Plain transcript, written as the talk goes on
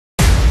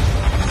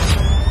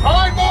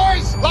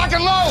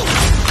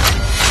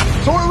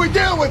So what are we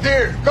dealing with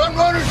here? Gun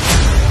runners?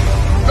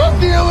 Drug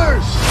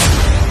dealers?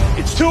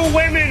 It's two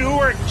women who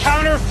are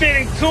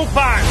counterfeiting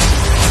coupons.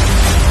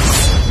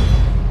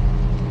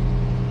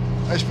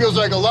 This feels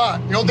like a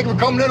lot. You don't think we're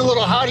coming in a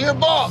little hot here,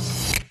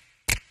 boss?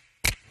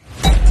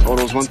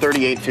 Total's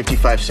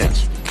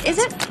 $138.55. Is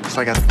it? It's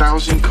like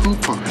 1,000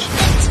 coupons.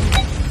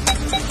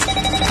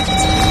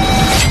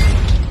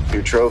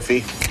 Your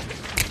trophy.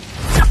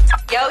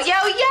 Yo, yo,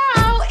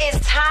 yo! It's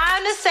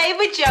time to save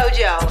with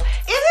JoJo. Is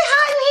it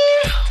hot in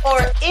here, or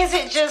is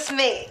it just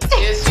me?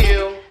 It's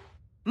you.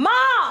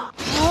 Mom!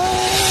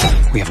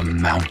 We have a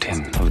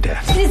mountain of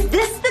debt. Is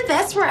this the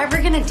best we're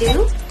ever gonna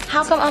do?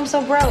 How come I'm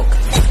so broke?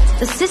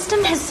 The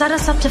system has set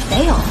us up to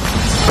fail.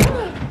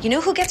 You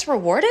know who gets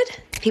rewarded?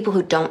 People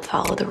who don't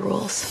follow the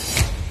rules.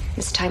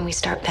 It's time we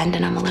start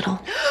bending them a little.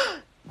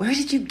 Where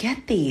did you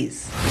get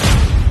these?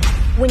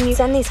 When you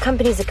send these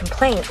companies a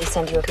complaint, they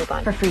send you a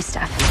coupon for free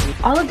stuff.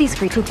 All of these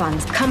free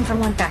coupons come from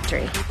one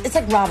factory. It's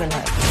like Robin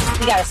Hood.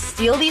 We gotta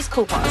steal these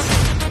coupons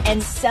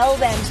and sell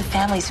them to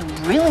families who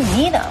really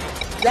need them.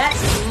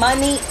 That's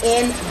money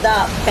in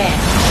the bank.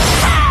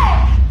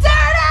 Hey!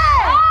 Dirty!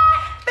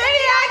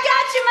 Baby, I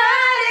got your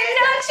money.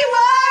 Don't you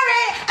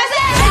worry.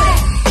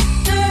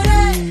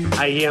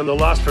 I am the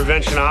loss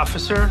prevention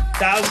officer.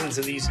 Thousands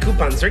of these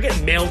coupons, they're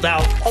getting mailed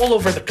out all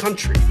over the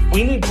country.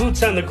 We need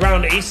boots on the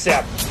ground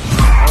ASAP.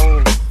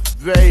 Oh,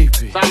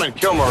 baby. Simon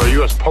Kilmore, a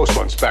U.S.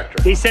 Postal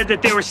Inspector. They said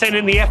that they were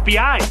sending the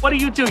FBI. What do?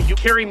 You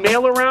carry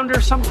mail around or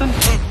something?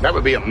 That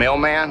would be a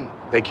mailman.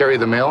 They carry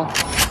the mail.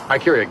 I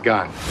carry a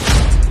gun.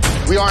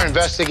 We are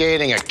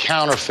investigating a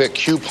counterfeit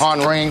coupon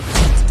ring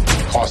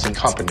costing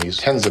companies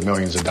tens of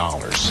millions of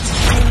dollars.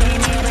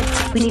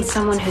 We need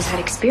someone who's had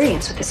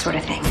experience with this sort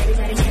of thing.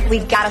 We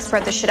gotta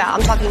spread this shit out.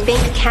 I'm talking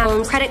bank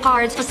accounts, credit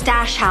cards, a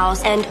stash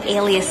house, and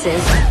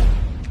aliases.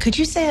 Could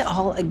you say it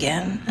all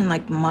again and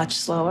like much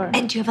slower?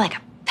 And do you have like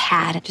a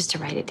pad just to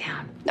write it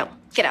down? No,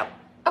 get out.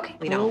 Okay,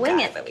 We don't wing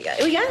it, but we got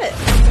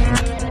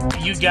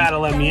it. You gotta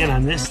let me in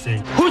on this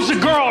thing. Who's the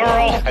girl,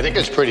 Earl? I think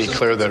it's pretty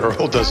clear that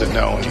Earl doesn't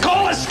know.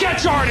 Call a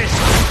sketch artist.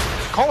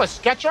 Call a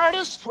sketch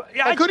artist?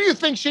 Yeah, Like, who do you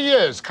think she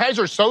is?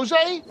 Kaiser Soze?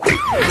 We're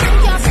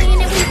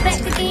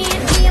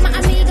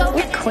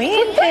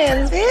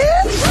Queenpins,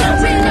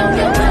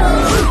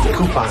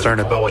 Coupons aren't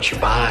about what you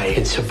buy.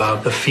 It's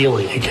about the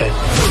feeling you get.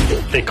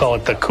 They call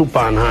it the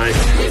coupon high.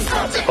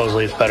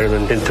 Supposedly it's better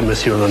than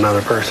intimacy with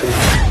another person.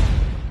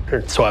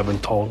 Or so I've been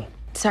told.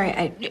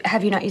 Sorry,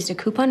 have you not used a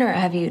coupon or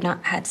have you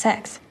not had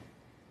sex?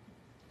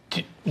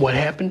 What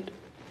happened?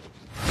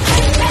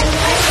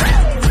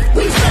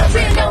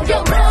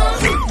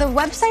 The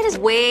website is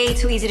way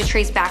too easy to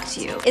trace back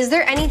to you. Is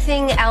there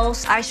anything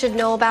else I should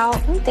know about? I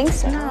don't think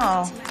so.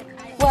 No.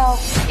 Well,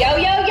 Yo,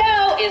 yo,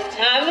 yo! It's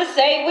time to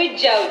save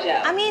with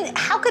JoJo. I mean,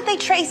 how could they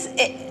trace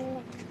it?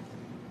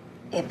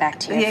 It back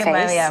to your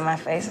face. Yeah, my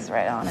face is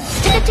right on it.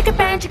 Chicka chicka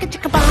bang, chicka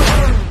chicka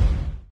bang.